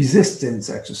 resistance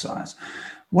exercise,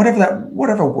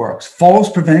 whatever works. Falls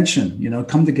prevention,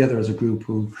 come together as a group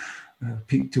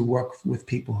to work with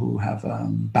people who have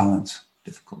balance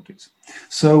difficulties.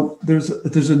 So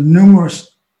there's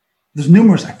numerous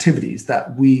activities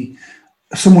that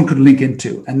someone could link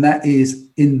into, and that is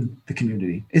in the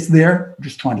community. It's there,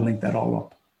 just trying to link that all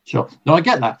up. Sure. No, I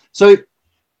get that. So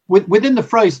within the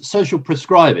phrase social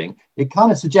prescribing, it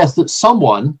kind of suggests that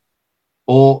someone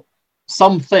or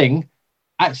something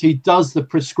actually does the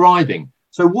prescribing.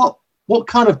 So what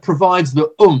kind of provides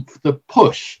the oomph, the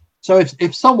push? So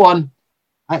if someone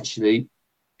actually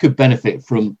could benefit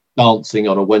from dancing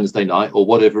on a Wednesday night or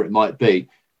whatever it might be,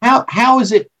 how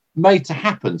is it made to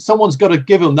happen? Someone's got to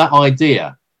give them that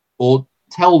idea or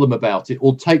tell them about it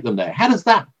or take them there. How does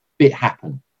that bit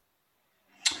happen?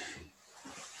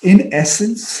 In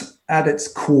essence, at its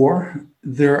core,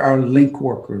 there are link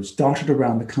workers dotted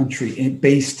around the country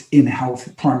based in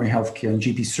primary healthcare and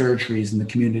GP surgeries in the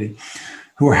community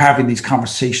who are having these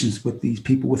conversations with these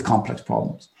people with complex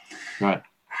problems. Right.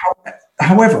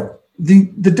 However, the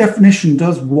definition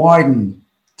does widen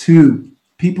to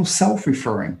people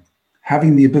self-referring,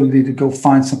 having the ability to go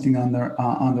find something on their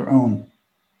own.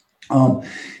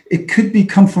 It could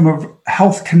come from a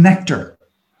health connector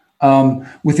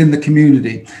within the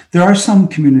community. There are some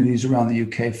communities around the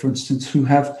UK, for instance, who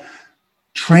have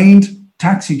trained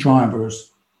taxi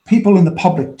drivers, people in the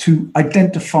public, to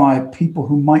identify people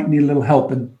who might need a little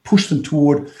help and push them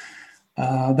toward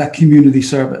that community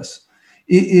service.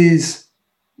 It is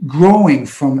growing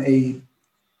from a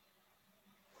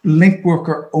link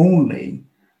worker only,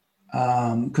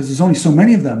 because there's only so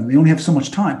many of them and they only have so much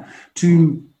time,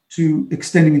 to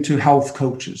extending into health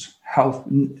coaches, health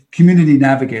community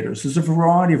navigators. There's a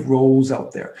variety of roles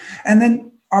out there. And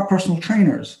then our personal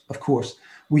trainers, of course,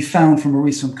 we found from a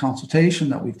recent consultation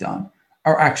that we've done,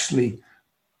 are actually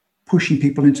pushing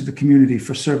people into the community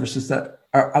for services that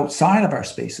are outside of our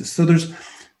spaces. So there's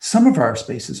some of our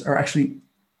spaces are actually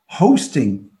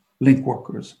hosting link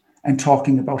workers and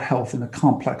talking about health in a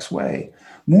complex way,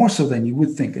 more so than you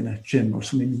would think in a gym or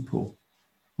swimming pool.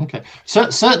 Okay, so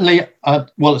certainly.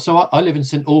 So I live in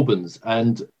St Albans,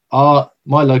 and my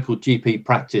local GP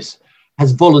practice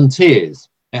has volunteers.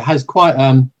 It has quite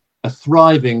a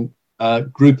thriving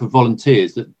group of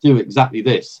volunteers that do exactly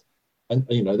this, and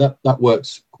that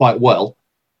works quite well.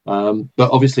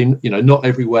 But obviously, not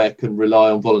everywhere can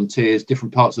rely on volunteers.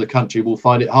 Different parts of the country will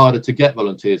find it harder to get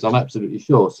volunteers. I'm absolutely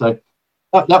sure. So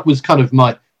that was kind of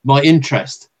my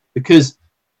interest, because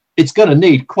it's going to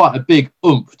need quite a big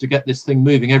oomph to get this thing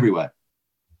moving everywhere.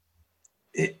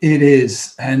 It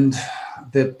is. And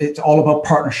it's all about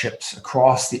partnerships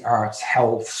across the arts,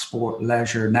 health, sport,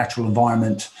 leisure, natural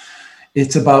environment.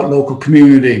 It's about local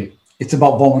community. It's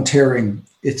about volunteering.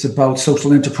 It's about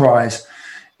social enterprise.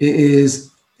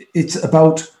 It's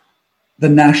about the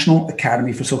National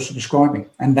Academy for Social Prescribing.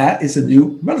 And that is a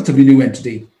relatively new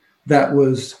entity that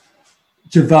was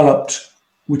developed,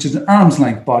 which is an arm's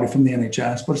length body from the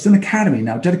NHS, but it's an academy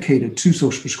now dedicated to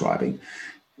social prescribing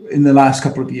in the last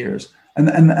couple of years.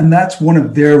 And that's one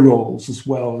of their roles as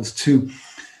well, is to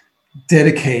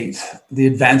dedicate the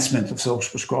advancement of social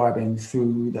prescribing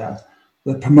through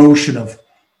the promotion of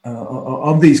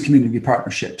these community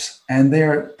partnerships. And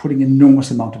they're putting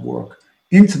enormous amount of work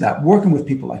into that, working with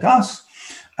people like us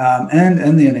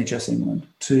and the NHS England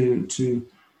to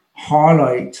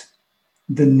highlight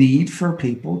the need for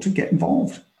people to get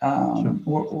involved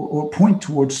or point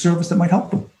towards service that might help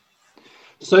them.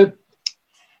 So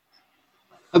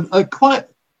quite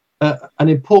an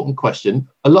important question.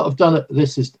 A lot of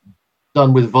this is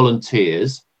done with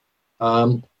volunteers,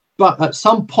 but at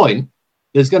some point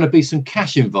there's going to be some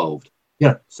cash involved.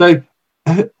 So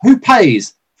who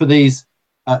pays for these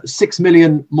 6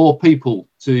 million more people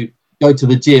to go to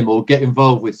the gym or get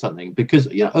involved with something? Because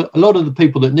a lot of the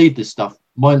people that need this stuff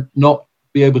might not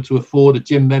be able to afford a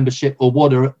gym membership or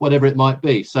whatever it might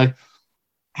be. So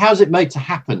how's it made to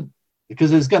happen?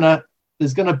 Because there's gonna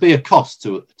be a cost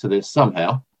to this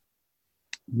somehow.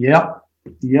 Yep,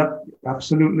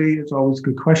 absolutely. It's always a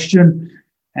good question.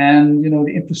 And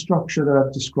the infrastructure that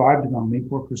I've described around link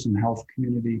workers and health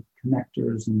community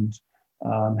connectors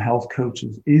and health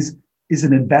coaches is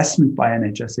an investment by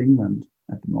NHS England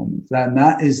at the moment. And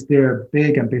that is their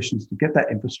big ambitions, to get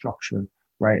that infrastructure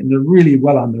right. And they're really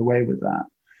well on their way with that.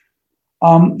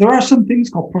 There are some things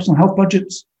called personal health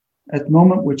budgets at the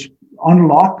moment, which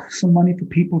unlock some money for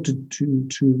people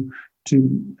to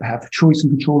have choice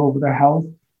and control over their health.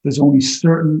 There's only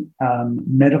certain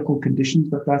medical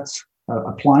conditions that's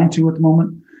applying to at the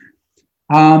moment.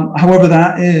 However,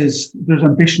 there's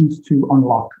ambitions to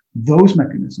unlock those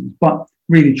mechanisms, but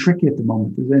really tricky at the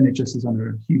moment because the NHS is under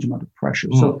a huge amount of pressure.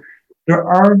 So there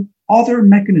are other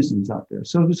mechanisms out there.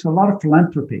 So there's a lot of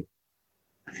philanthropy.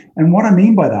 And what I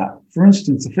mean by that, for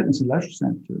instance, the fitness and leisure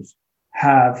centers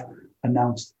have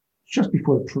announced just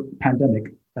before the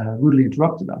pandemic rudely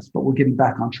interrupted us, but we're getting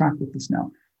back on track with this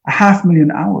now.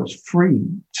 500,000 hours free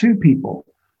to people,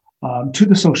 to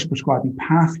the social prescribing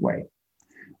pathway,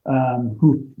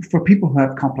 for people who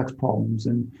have complex problems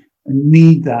and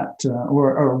need that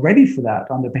or are ready for that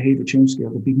on the behavior change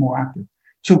scale to be more active.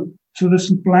 So there's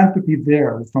some philanthropy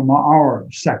there from our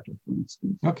sector, for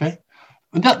instance. Okay.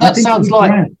 And that sounds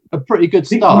like a pretty good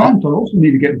start. Grants will also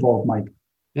need to get involved, Mike.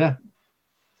 Yeah.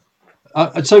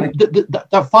 So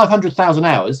that 500,000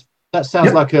 hours, that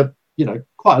sounds like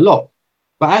quite a lot.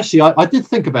 But actually, I did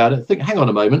think about it. Hang on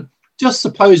a moment. Just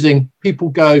supposing people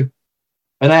go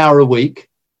an hour a week,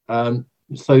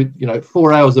 so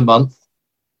 4 hours a month.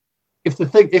 If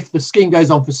the scheme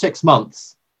goes on for 6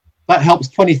 months, that helps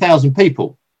 20,000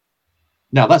 people.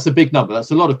 Now that's a big number.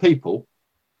 That's a lot of people.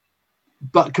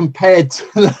 But compared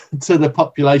to the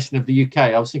population of the UK,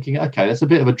 I was thinking, okay, that's a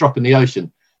bit of a drop in the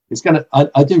ocean. It's going to.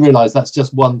 I do realise that's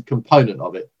just one component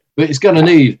of it, but it's going to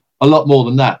need a lot more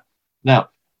than that. Now,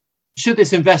 should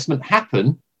this investment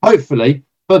happen, hopefully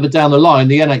further down the line,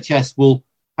 the NHS will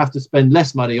have to spend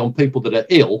less money on people that are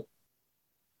ill.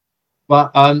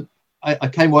 But I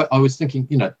was thinking,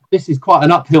 this is quite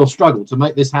an uphill struggle to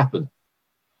make this happen.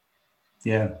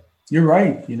 Yeah, you're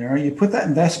right. You put that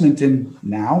investment in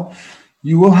now,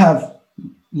 you will have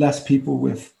less people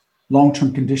with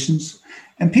long-term conditions,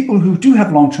 and people who do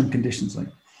have long-term conditions like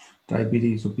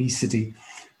diabetes, obesity,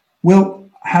 will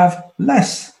have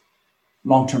less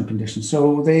long-term conditions.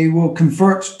 So they will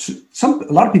convert to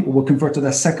a lot of people will convert to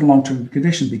that second long-term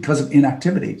condition because of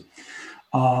inactivity.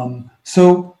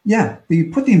 So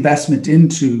you put the investment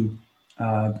into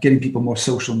getting people more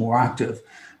social, more active.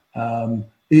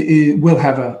 It will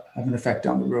have an effect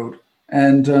down the road.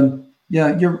 And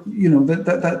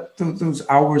those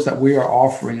hours that we are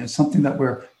offering is something that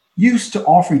we're used to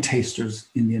offering tasters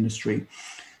in the industry.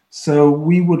 So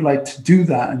we would like to do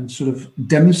that and sort of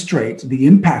demonstrate the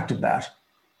impact of that.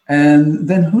 And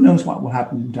then who knows what will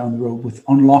happen down the road with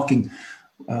unlocking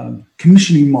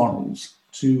commissioning models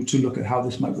to look at how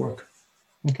this might work.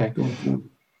 Okay.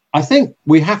 I think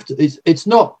we have to, it's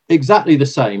not exactly the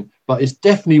same, but it's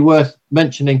definitely worth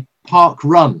mentioning Park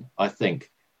Run, I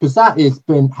think, because that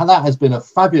has been a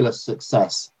fabulous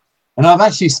success. And I've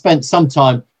actually spent some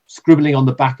time scribbling on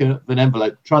the back of an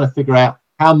envelope trying to figure out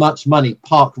how much money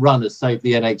Park Run has saved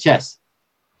the NHS.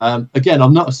 Again,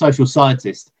 I'm not a social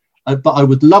scientist, but I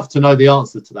would love to know the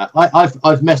answer to that.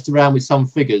 I've messed around with some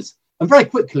figures, and very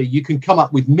quickly you can come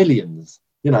up with millions,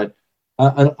 and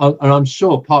I'm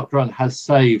sure Park Run has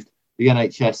saved the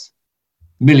NHS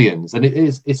millions, and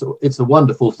it's a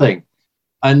wonderful thing.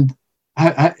 And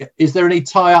is there any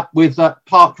tie-up with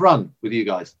Park Run with you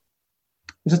guys?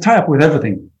 There's a tie-up with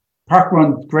everything. Park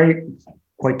Run's great,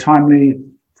 quite timely,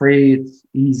 free, it's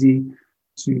easy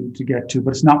to get to,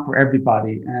 but it's not for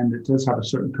everybody, and it does have a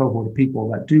certain cohort of people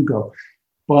that do go.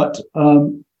 But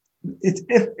it's,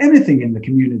 if anything in the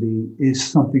community, is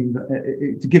something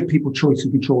to give people choice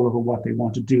and control over what they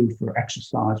want to do for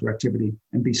exercise or activity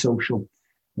and be social.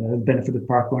 The benefit of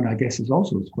Park Run, I guess, is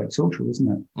also it's quite social,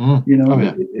 isn't it?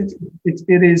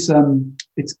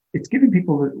 It's giving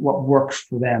people what works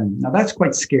for them. Now that's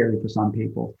quite scary for some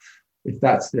people if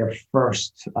that's their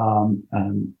first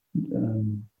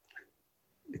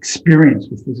experience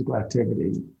with physical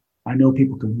activity. I know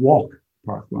people can walk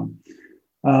Park Run,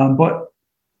 but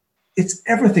it's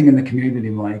everything in the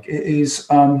community, Mike. It is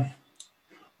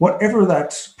whatever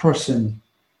that person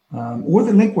or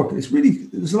the link worker is really,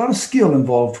 there's a lot of skill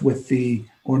involved with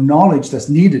or knowledge that's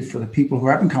needed for the people who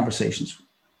are having conversations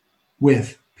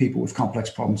with people with complex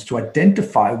problems to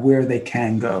identify where they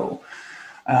can go.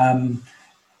 And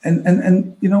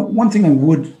one thing I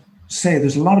would say,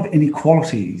 there's a lot of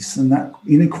inequalities, and that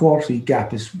inequality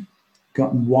gap has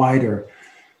gotten wider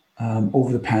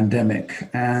over the pandemic,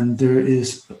 and there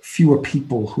is fewer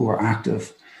people who are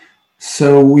active.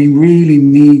 So we really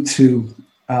need to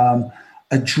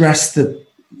address the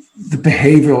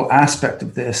behavioral aspect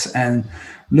of this and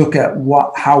look at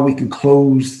how we can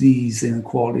close these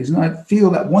inequalities. And I feel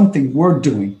that one thing we're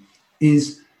doing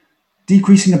is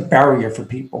decreasing a barrier for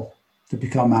people to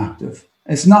become active.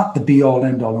 It's not the be all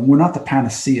end all, and we're not the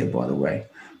panacea, by the way,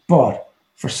 but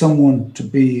for someone to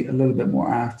be a little bit more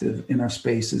active in our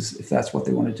spaces, if that's what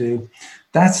they want to do,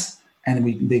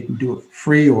 they can do it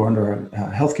free or under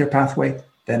a healthcare pathway,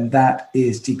 then that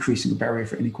is decreasing the barrier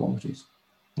for inequalities.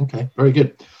 Okay, very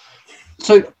good.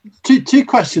 So two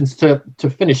questions to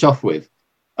finish off with,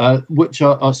 which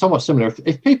are somewhat similar.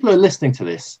 If people are listening to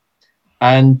this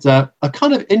and are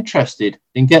kind of interested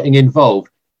in getting involved,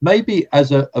 maybe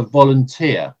as a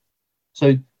volunteer.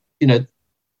 So,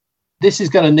 this is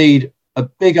going to need a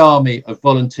big army of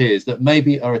volunteers that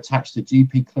maybe are attached to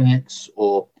GP clinics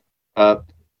or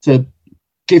to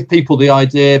give people the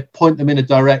idea, point them in a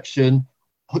direction,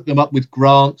 hook them up with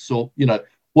grants or,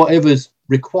 whatever's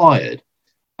required.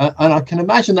 And I can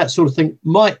imagine that sort of thing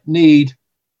might need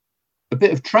a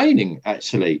bit of training,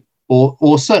 actually,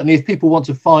 or certainly if people want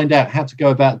to find out how to go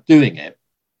about doing it.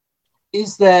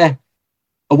 Is there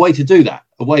a way to do that,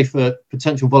 a way for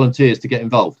potential volunteers to get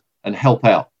involved and help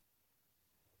out?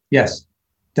 Yes,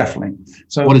 definitely.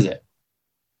 So what is it?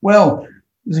 Well,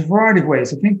 there's a variety of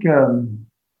ways. I think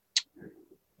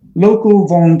local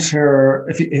volunteer,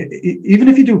 even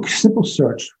if you do a simple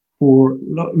search for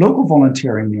local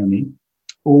volunteering near me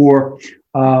or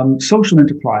social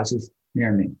enterprises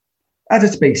near me, at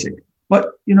its basic.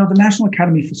 But, the National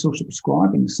Academy for Social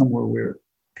Prescribing is somewhere where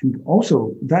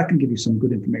that can give you some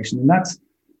good information. And that's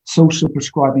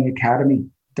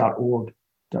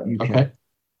socialprescribingacademy.org.uk. Okay.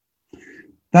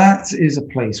 That is a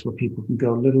place where people can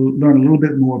go learn a little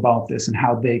bit more about this and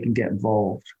how they can get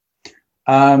involved.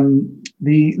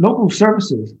 The local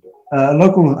services,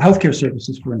 local healthcare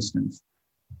services, for instance,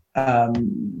 the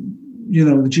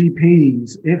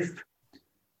GPs, if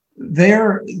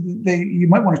you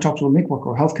might want to talk to a link worker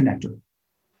or health connector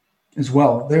as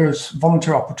well. There's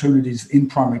volunteer opportunities in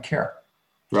primary care.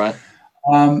 Right.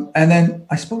 And then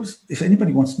I suppose if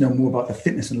anybody wants to know more about the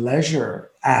fitness and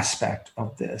leisure aspect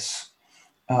of this,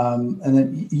 and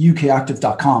then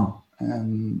ukactive.com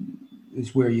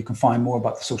is where you can find more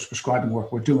about the social prescribing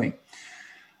work we're doing.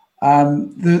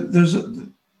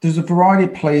 There's a variety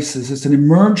of places. It's an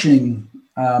emerging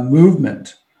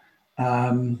movement,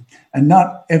 and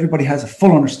not everybody has a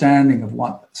full understanding of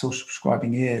what social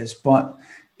prescribing is, but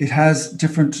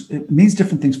it means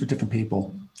different things for different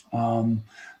people.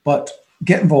 But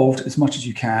get involved as much as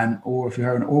you can, or if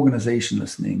you're an organization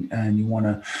listening and you want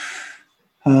to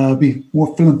be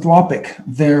more philanthropic,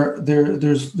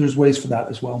 there's ways for that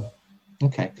as well.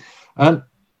 Okay. And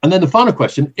then the final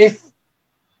question, if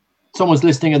someone's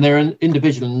listening and they're an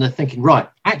individual and they're thinking, right,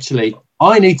 actually,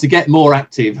 I need to get more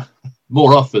active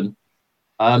more often,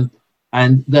 and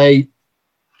they,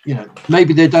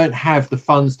 maybe they don't have the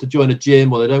funds to join a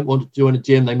gym, or they don't want to join a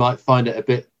gym, they might find it a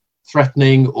bit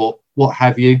threatening or what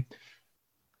have you,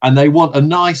 and they want a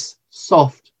nice,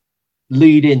 soft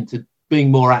lead into being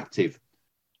more active.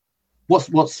 What's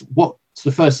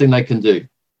the first thing they can do?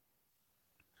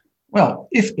 Well,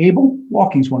 if able,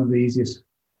 walking is one of the easiest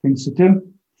things to do.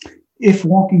 If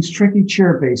walking's tricky,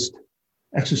 chair-based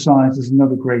exercise is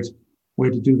another great way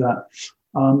to do that.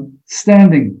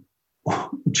 Standing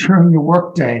during your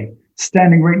work day,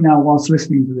 standing right now whilst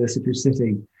listening to this if you're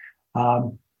sitting,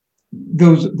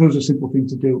 those are simple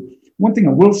things to do. One thing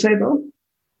I will say though,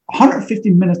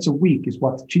 150 minutes a week is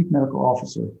what the Chief Medical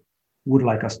Officer would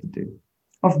like us to do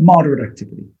of moderate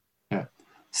activity.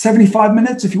 75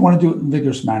 minutes if you want to do it in a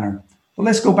vigorous manner. But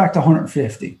let's go back to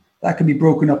 150. That can be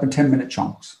broken up in 10-minute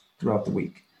chunks throughout the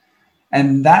week.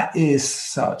 And that is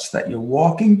such that you're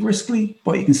walking briskly,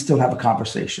 but you can still have a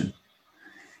conversation.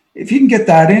 If you can get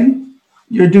that in,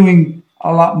 you're doing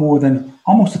a lot more than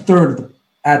almost a third of the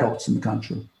adults in the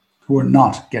country who are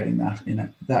not getting that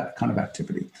in that kind of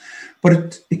activity.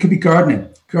 But it could be gardening.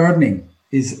 Gardening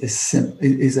is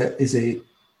a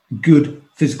good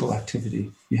physical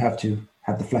activity. You have to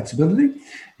have the flexibility,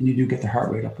 and you do get the heart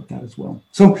rate up with that as well.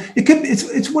 So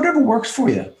it's whatever works for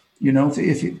you.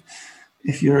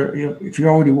 If you're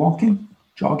already walking,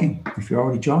 jogging. If you're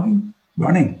already jogging,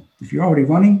 running. If you're already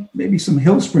running, maybe some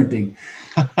hill sprinting.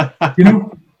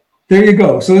 There you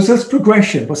go. So it's this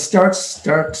progression, but starts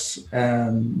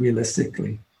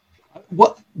realistically.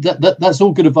 That's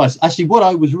all good advice. Actually, what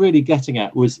I was really getting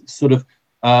at was sort of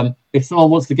if someone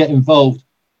wants to get involved,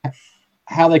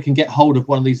 how they can get hold of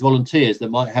one of these volunteers that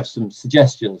might have some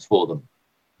suggestions for them.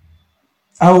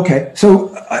 Oh, okay.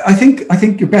 So I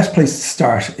think your best place to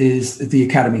start is the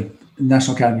Academy,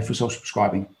 National Academy for Social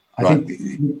Prescribing. I think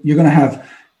you're going to have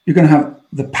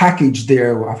the package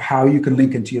there of how you can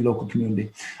link into your local community,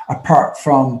 apart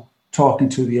from talking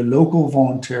to your local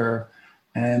volunteer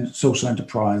and social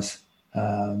enterprise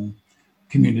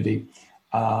community.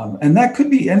 And that could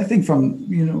be anything from,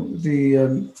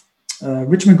 the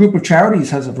Richmond Group of Charities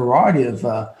has a variety of,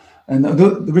 and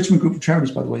the Richmond Group of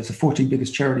Charities, by the way, is the 14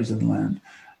 biggest charities in the land.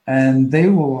 And they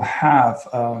will have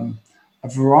a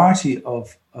variety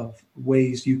of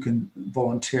ways you can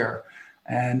volunteer.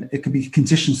 And it could be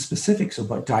condition specific. So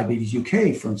about Diabetes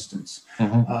UK, for instance,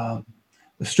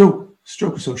 the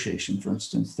Stroke Association, for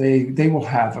instance, they will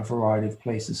have a variety of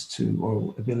places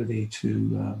or ability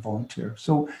to volunteer.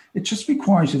 So it just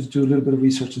requires you to do a little bit of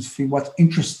research and see what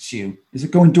interests you. Is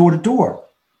it going door to door?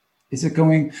 Is it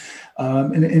going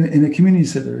in a community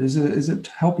center? Is it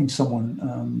helping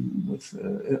someone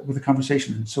with a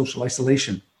conversation in social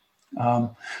isolation?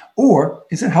 Or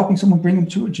is it helping someone bring them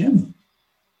to a gym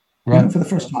for the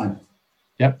first time?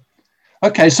 Yep.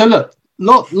 Okay, so look,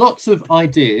 lots of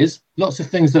ideas, lots of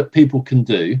things that people can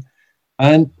do.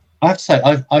 And I have to say,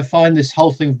 I find this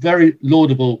whole thing very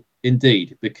laudable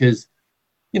indeed, because,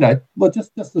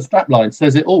 just the strapline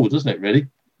says it all, doesn't it, really?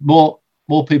 More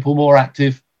people, more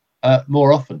active,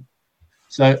 more often.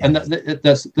 So, and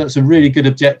that's a really good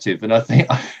objective. And I think,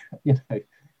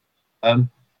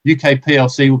 UK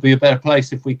PLC will be a better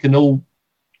place if we can all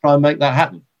try and make that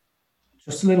happen.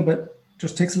 Just a little bit.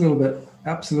 Just takes a little bit.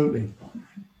 Absolutely.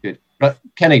 Good. Right,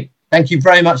 Kenny, thank you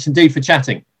very much indeed for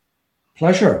chatting.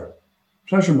 Pleasure,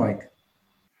 Mike.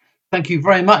 Thank you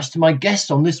very much to my guests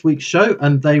on this week's show,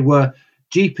 and they were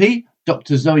GP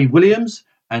Dr. Zoe Williams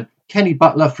and Kenny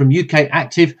Butler from UK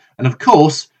Active, and of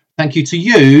course, thank you to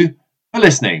you for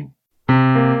listening.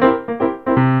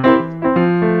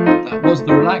 That was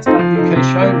the Relaxed Out UK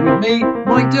show with me,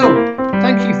 Mike Dill.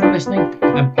 Thank you for listening,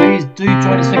 and please do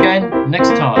join us again next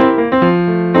time.